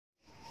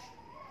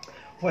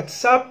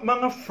What's up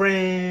mga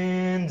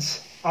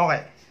friends?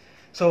 Okay,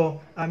 so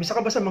isa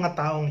ka ba sa mga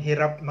taong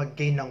hirap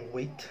mag-gain ng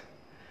weight?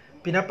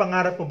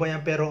 Pinapangarap mo ba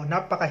yan pero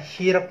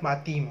napakahirap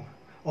ma-achieve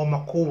o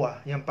makuha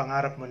yung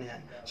pangarap mo na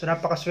yan? So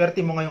napakaswerte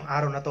mo ngayong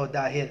araw na to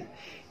dahil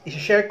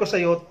i-share ko sa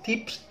iyo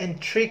tips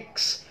and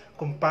tricks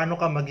kung paano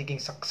ka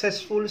magiging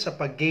successful sa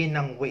pag-gain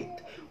ng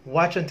weight.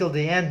 Watch until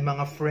the end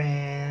mga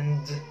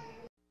friends!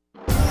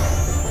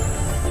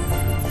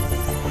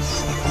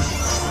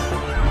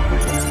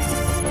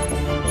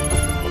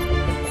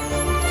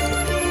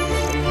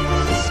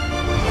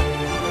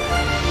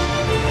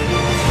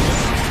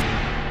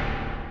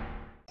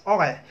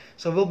 Okay,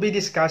 so we'll be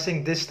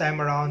discussing this time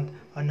around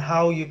on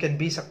how you can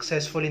be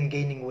successful in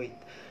gaining weight.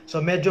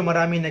 So medyo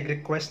marami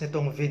nag-request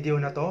nitong video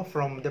na to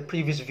from the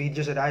previous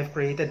videos that I've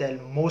created dahil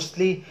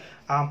mostly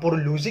puro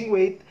losing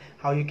weight,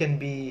 how you can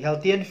be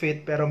healthy and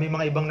fit, pero may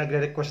mga ibang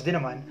nagre-request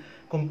din naman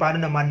kung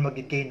paano naman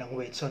mag-gain ng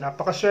weight. So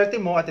napakaswerte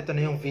mo at ito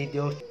na yung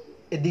video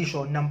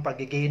edition ng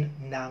pag-gain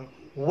ng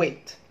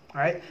weight.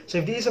 Alright,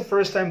 so if this is the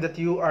first time that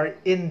you are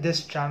in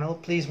this channel,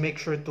 please make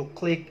sure to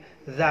click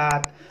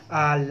that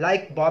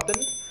like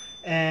button.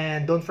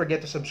 And don't forget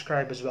to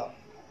subscribe as well.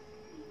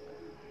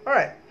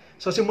 Alright,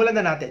 so simulan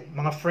na natin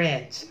mga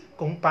friends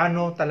kung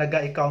paano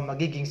talaga ikaw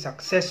magiging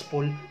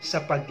successful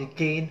sa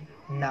pag-gain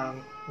ng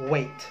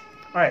weight.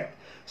 Alright,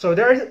 so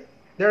there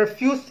are a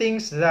few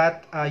things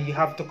that you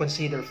have to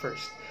consider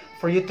first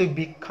for you to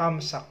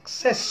become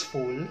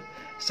successful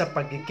sa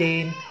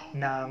pag-gain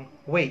ng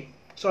weight.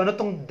 So ano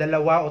tong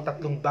dalawa o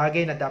tatlong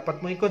bagay na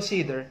dapat mo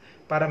i-consider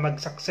para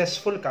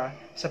mag-successful ka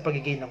sa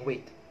pag-gain ng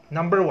weight?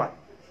 Number 1,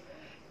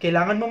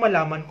 kailangan mo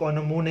malaman kung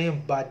ano muna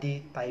yung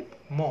body type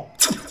mo.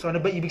 So, ano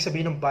ba ibig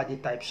sabihin ng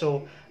body type?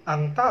 So,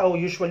 ang tao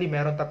usually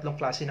meron tatlong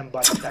klase ng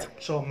body type.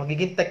 So,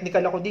 magiging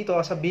technical ako dito,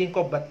 sabihin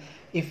ko, but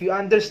if you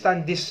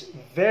understand this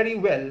very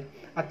well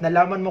at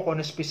nalaman mo kung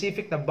ano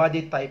specific na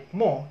body type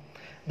mo,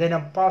 then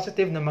ang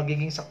positive na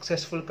magiging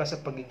successful ka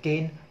sa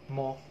pag-gain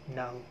mo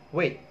ng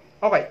weight.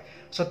 Okay,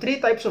 so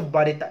 3 types of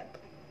body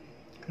type.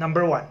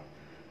 Number 1,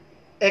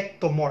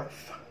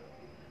 ectomorph.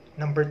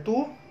 Number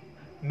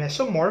 2,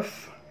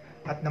 mesomorph.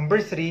 At number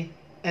 3,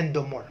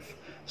 endomorph.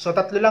 So,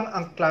 tatlo lang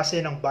ang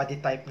klase ng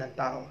body type ng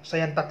tao. So,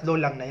 yan, tatlo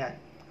lang na yan.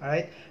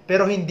 Alright?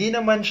 Pero hindi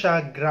naman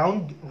siya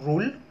ground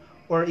rule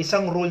or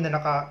isang rule na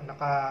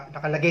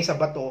nakalagay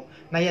sa bato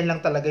na yan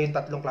lang talaga yung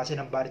tatlong klase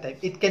ng body type.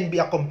 It can be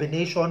a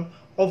combination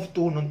of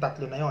two nung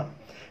tatlo na yon.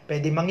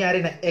 Pwede mangyari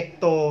na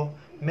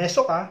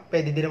ecto-meso ka,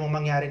 pwede din namang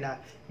mangyari na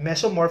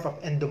mesomorph at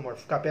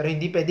endomorph ka. Pero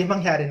hindi pwede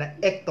mangyari na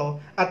ecto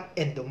at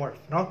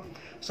endomorph, no?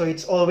 So,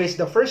 it's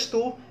always the first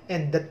two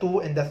and the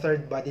 2 and the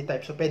 3rd body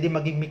type. So, pwede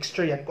maging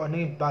mixture yan kung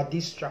ano yung body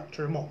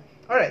structure mo.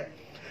 Alright.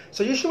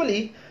 So,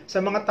 usually,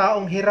 sa mga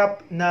taong hirap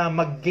na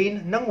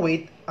mag-gain ng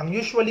weight, ang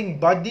usually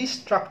body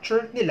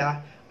structure nila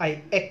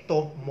ay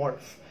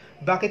ectomorph.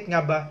 Bakit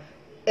nga ba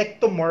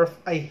ectomorph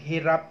ay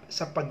hirap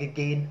sa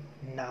pag-gain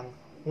ng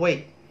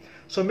weight?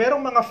 So,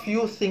 merong mga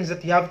few things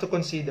that you have to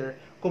consider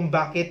kung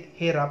bakit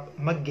hirap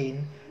mag-gain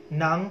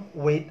ng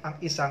weight ang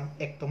isang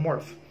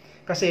ectomorph.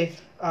 Kasi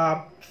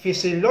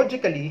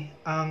physiologically,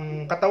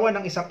 ang katawan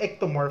ng isang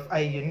ectomorph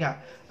ay yun nga,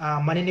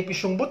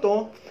 maninipis yung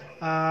buto,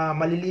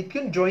 maliliit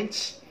yung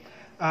joints,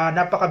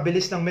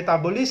 napakabilis ng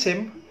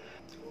metabolism.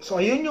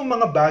 So ayun yung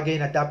mga bagay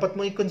na dapat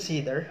mo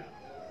i-consider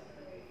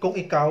kung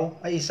ikaw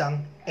ay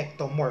isang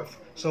ectomorph.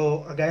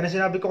 So gaya na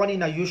sinabi ko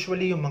kanina,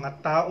 usually yung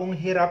mga taong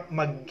hirap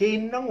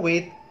mag-gain ng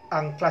weight,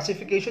 ang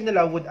classification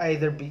nila would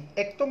either be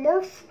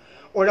ectomorph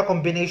or a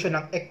combination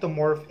ng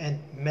ectomorph and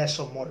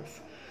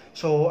mesomorph.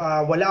 So,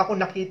 wala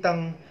akong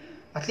nakitang,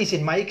 at least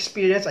in my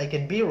experience, I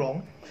can be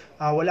wrong,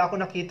 wala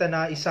akong nakita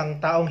na isang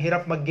taong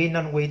hirap mag-gain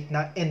ng weight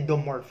na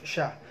endomorph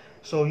siya.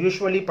 So,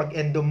 usually, pag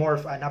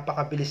endomorph,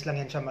 napakabilis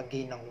lang yan siya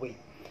mag-gain ng weight.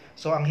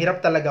 So, ang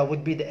hirap talaga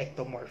would be the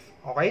ectomorph.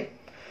 Okay?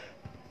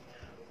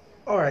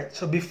 Alright,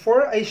 so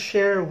before I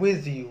share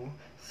with you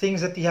things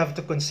that you have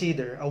to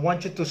consider, I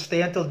want you to stay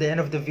until the end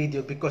of the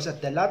video because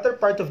at the latter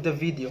part of the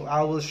video,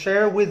 I will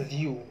share with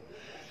you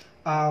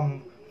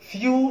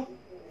few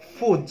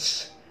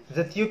foods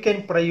that you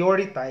can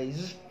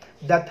prioritize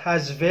that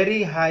has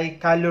very high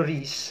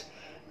calories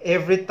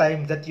every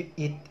time that you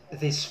eat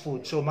this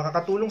food. So,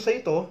 makakatulong sa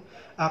ito,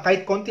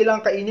 kahit konti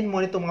lang kainin mo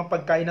nitong mga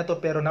pagkain na to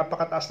pero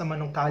napakataas naman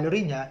ng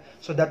calorie niya,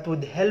 so that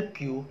would help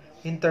you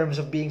in terms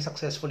of being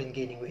successful in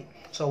gaining weight.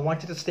 So, I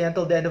want you to stay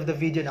until the end of the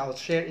video and I'll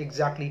share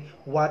exactly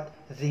what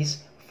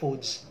these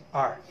foods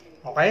are.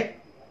 Okay?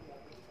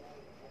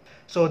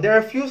 So, there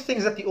are a few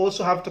things that you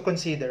also have to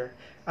consider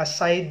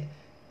aside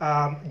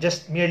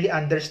just merely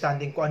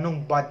understanding kung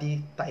anong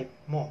body type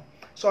mo.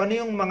 So, ano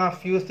yung mga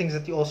few things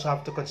that you also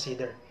have to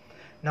consider?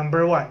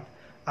 Number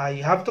 1,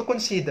 you have to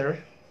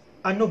consider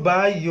ano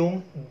ba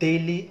yung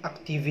daily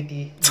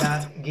activity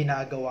na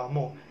ginagawa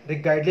mo.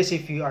 Regardless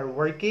if you are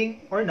working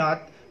or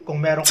not,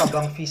 kung meron ka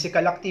bang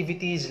physical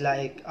activities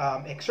like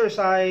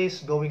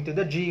exercise, going to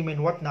the gym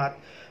and whatnot.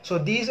 So,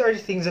 these are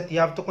things that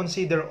you have to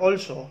consider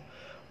also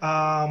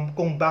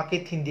kung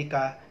bakit hindi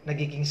ka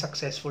nagiging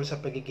successful sa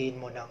pag-gain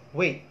mo ng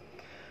weight.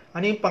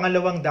 Ano yung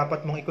pangalawang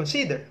dapat mong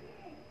i-consider?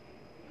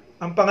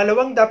 Ang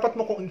pangalawang dapat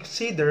mo kong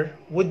i-consider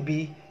would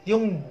be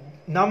yung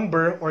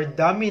number or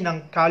dami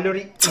ng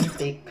calorie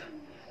intake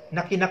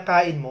na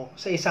kinakain mo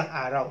sa isang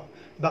araw.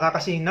 Baka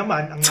kasi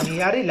naman, ang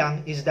nangyayari lang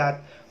is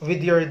that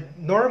with your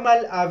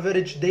normal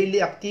average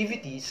daily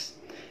activities,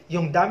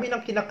 yung dami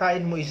ng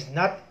kinakain mo is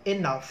not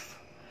enough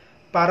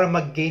para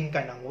mag-gain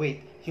ka ng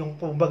weight. Yung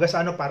kumbaga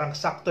sa parang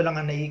sakto lang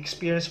ang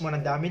nai-experience mo ng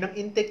dami ng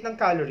intake ng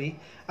calorie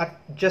at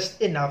just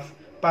enough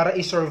para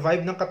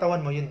i-survive ng katawan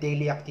mo yung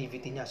daily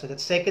activity niya. So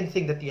that's second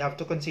thing that you have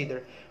to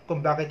consider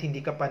kung bakit hindi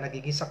ka pa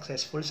nagiging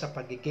successful sa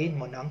pag-gain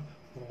mo ng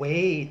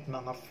weight,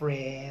 mga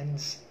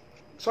friends.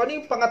 So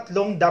ano yung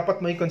pangatlong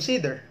dapat mo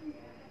i-consider?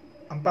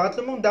 Ang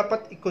pangatlong mong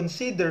dapat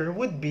i-consider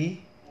would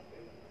be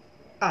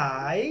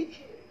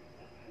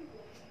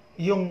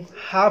yung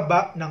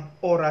haba ng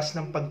oras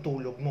ng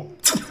pagtulog mo.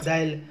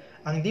 Dahil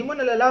ang hindi mo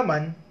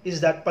nalalaman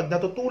is that pag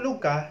natutulog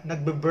ka,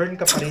 nagbe-burn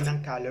ka pa rin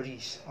ng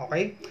calories.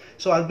 Okay?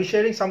 So I'll be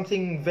sharing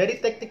something very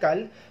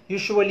technical.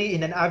 Usually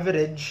in an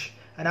average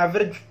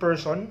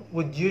person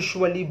would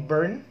usually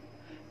burn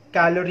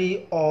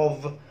calorie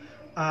of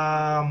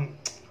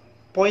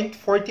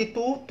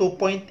 0.42 to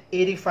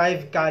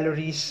 0.85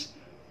 calories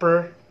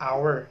per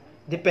hour.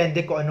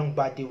 Depende kung anong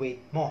body weight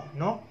mo,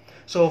 no?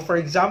 So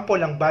for example,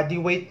 ang body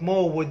weight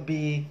mo would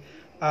be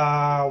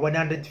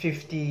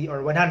 150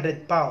 or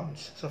 100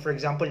 pounds. So for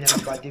example, yan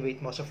ang body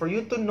weight mo. So for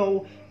you to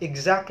know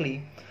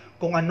exactly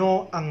kung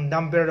ano ang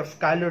number of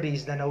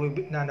calories na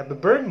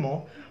nabe-burn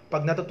mo,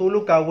 pag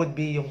natutulog ka would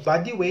be yung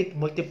body weight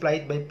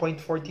multiplied by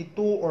 0.42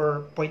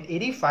 or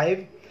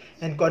 0.85,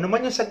 and kung ano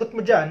man yung sagot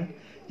mo dyan,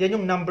 yan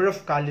yung number of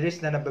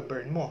calories na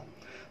nabe-burn mo.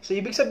 So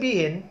ibig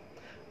sabihin,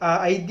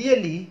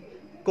 ideally,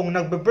 kung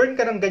nagbe-burn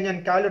ka ng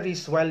ganyan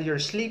calories while you're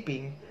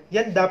sleeping,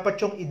 yan dapat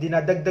yung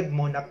idinadagdag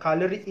mo na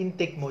calorie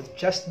intake mo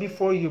just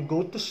before you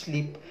go to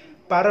sleep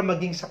para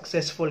maging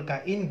successful ka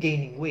in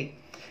gaining weight.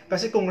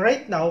 Kasi kung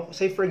right now,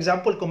 say for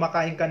example,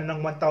 kumakain ka na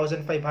ng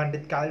 1,500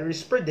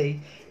 calories per day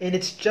and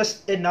it's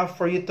just enough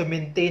for you to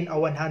maintain a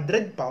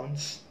 100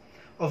 pounds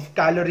of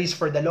calories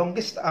for the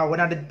longest,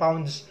 100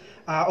 pounds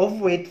of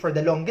weight for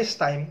the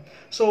longest time.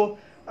 So,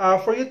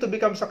 for you to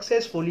become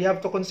successful, you have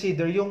to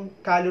consider yung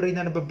calorie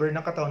na nababurn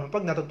ng katawan mo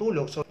pag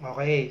natutulog. So,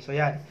 okay, so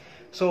yan.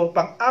 So,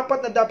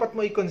 pang-apat na dapat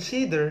mo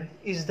i-consider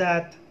is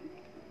that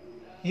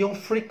yung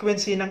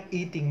frequency ng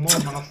eating mo,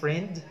 mga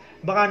friend.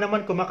 Baka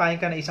naman kumakain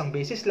ka na isang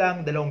beses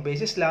lang, dalawang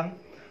beses lang.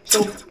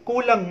 So,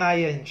 kulang nga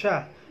yan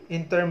siya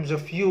in terms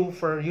of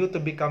for you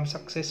to become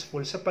successful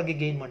sa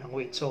pag-gain mo ng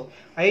weight. So,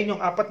 ayun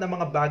yung apat na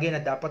mga bagay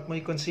na dapat mo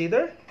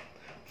i-consider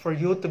for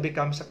you to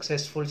become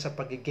successful sa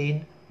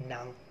pag-gain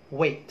ng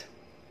weight.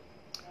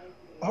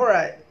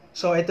 Alright,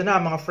 so ito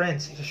na mga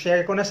friends.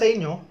 I-share ko na sa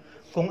inyo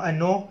kung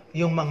ano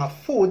yung mga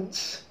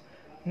foods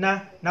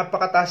na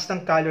napakataas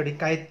ng calorie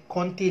kahit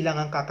konti lang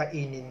ang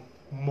kakainin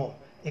mo.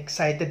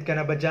 Excited ka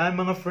na ba dyan,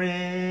 mga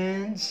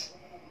friends?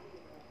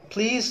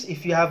 Please,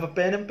 if you have a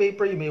pen and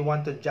paper, you may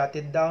want to jot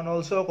it down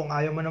also. Kung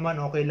ayaw mo naman,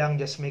 okay lang.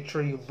 Just make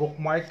sure you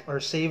bookmark or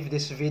save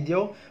this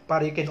video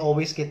para you can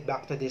always get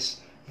back to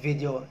this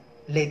video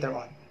later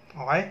on.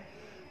 Okay?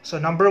 So,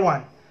 number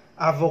 1,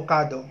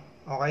 avocado.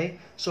 Okay?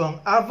 So,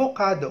 ang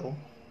avocado,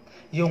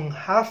 yung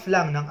half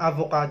lang ng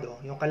avocado,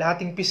 yung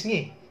kalahating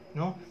pisngi,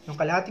 no? Yung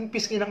kalahating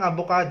pisngi ng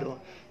avocado,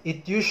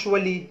 it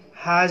usually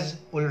has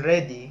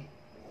already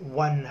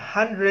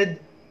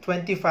 125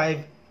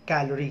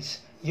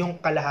 calories.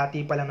 Yung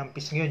kalahati pa lang ng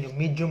pisngi yun, yung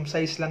medium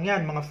size lang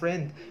yan, mga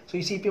friend. So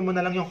isipin mo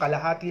na lang yung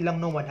kalahati lang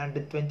no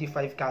 125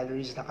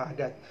 calories na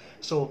kaagad.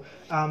 So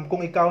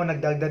kung ikaw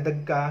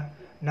nagdagdag ka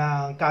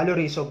ng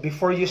calories, so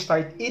before you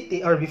start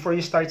eating or before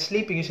you start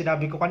sleeping, yung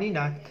sinabi ko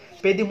kanina,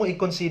 pwede mo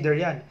i-consider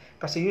yan.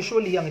 Kasi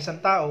usually, ang isang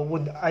tao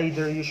would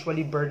either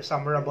usually burn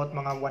somewhere about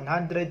mga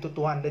 100 to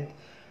 200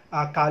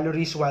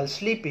 calories while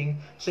sleeping.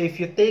 So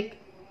if you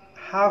take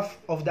half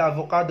of the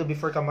avocado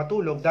before ka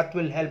matulog, that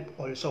will help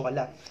also a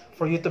lot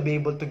for you to be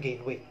able to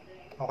gain weight.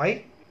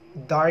 Okay?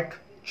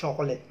 Dark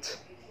chocolate.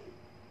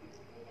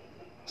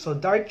 So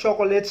dark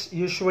chocolates,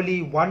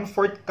 usually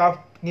 1/4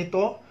 cup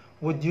nito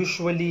would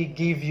usually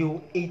give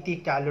you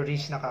 80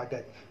 calories na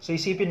kagad. So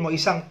isipin mo,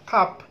 isang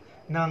cup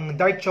ng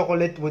dark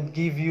chocolate would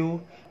give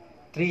you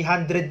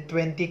 320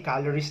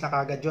 calories na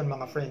kagad yun,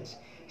 mga friends.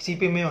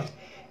 Isipin mo yun,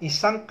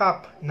 isang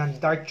cup ng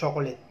dark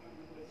chocolate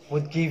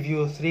would give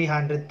you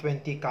 320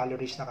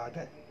 calories na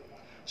kagad.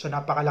 So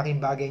napakalaking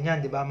bagay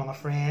niyan, di ba, mga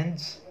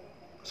friends?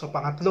 So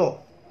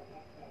pangatlo.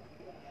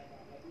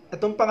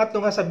 Itong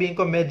pangatlo nga sabihin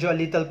ko medyo a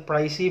little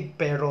pricey,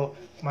 pero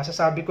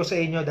masasabi ko sa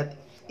inyo that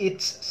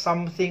it's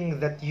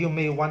something that you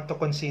may want to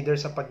consider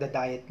sa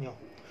pagda-diet nyo.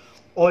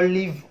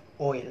 Olive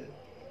oil.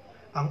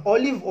 Ang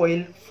olive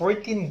oil,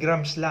 14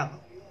 grams lang.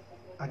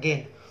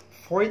 Again,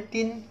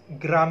 14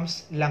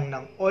 grams lang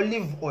ng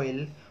olive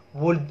oil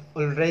would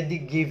already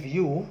give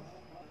you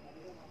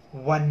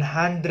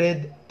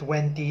 120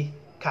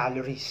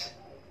 calories.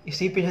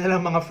 Isipin nyo na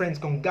lang, mga friends,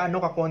 kung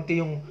gaano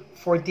kakonti yung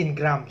 14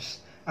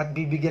 grams at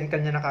bibigyan ka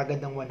niya na kagad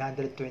ng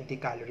 120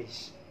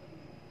 calories.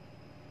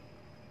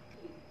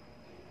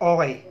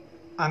 Okay,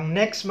 Ang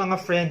next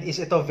mga friend is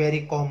ito,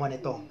 very common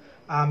ito.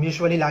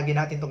 Usually lagi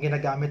natin itong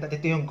ginagamit at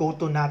ito yung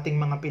go-to nating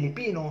mga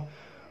Pilipino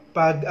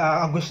pag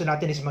ang gusto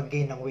natin is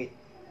mag-gain ng weight.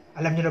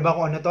 Alam niyo na ba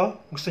kung ano to?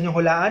 Gusto niyo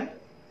hulaan?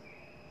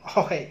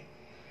 Okay.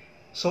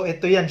 So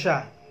ito yan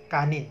siya,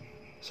 kanin.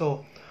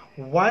 So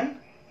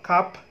 1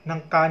 cup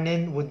ng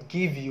kanin would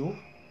give you,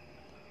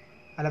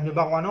 alam niyo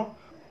ba kung ano?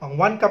 Ang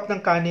 1 cup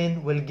ng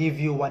kanin will give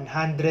you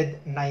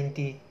 190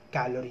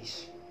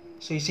 calories.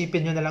 So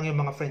isipin nyo na lang yung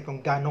mga friend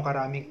kung gaano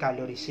karaming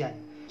calories yan.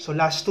 So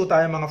last 2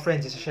 tayo mga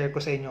friends, isa-share ko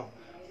sa inyo.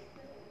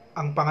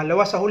 Ang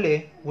pangalawa sa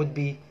huli would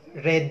be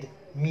red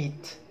meat.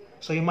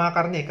 So yung mga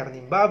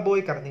karning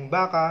baboy, karning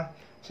baka,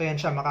 so yan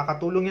siya,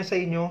 makakatulong yan sa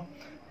inyo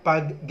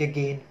pag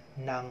gain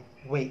ng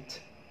weight.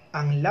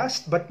 Ang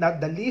last but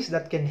not the least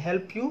that can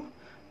help you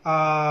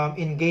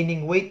in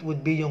gaining weight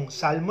would be yung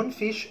salmon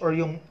fish or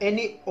yung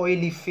any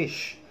oily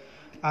fish.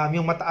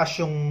 Yung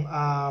mataas yung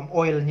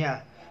oil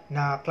niya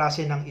na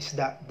klase ng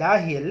isda.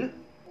 Dahil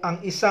ang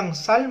isang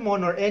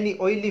salmon or any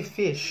oily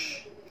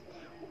fish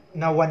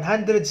na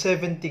 170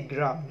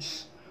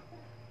 grams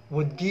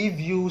would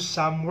give you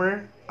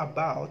somewhere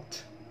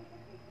about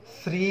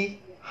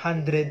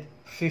 350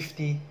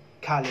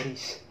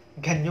 calories.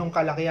 Ganyong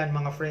kalaki yan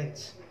mga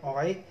friends.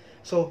 Okay?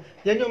 So,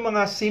 yan yung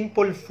mga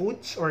simple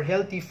foods or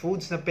healthy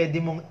foods na pwede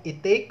mong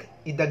i-take,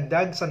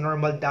 idagdag sa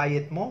normal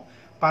diet mo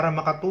para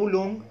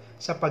makatulong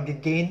sa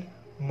pag-gain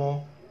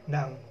mo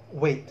ng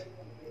weight.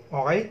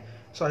 Okay?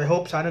 So, I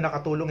hope sana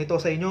nakatulong ito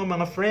sa inyo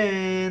mga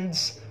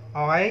friends.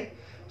 Okay?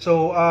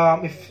 So,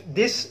 if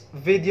this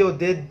video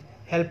did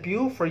help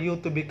you for you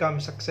to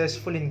become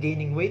successful in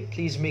gaining weight,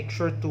 please make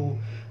sure to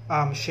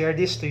share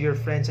this to your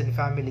friends and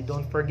family.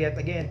 Don't forget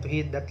again to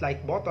hit that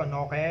like button.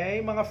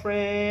 Okay, mga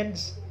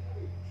friends?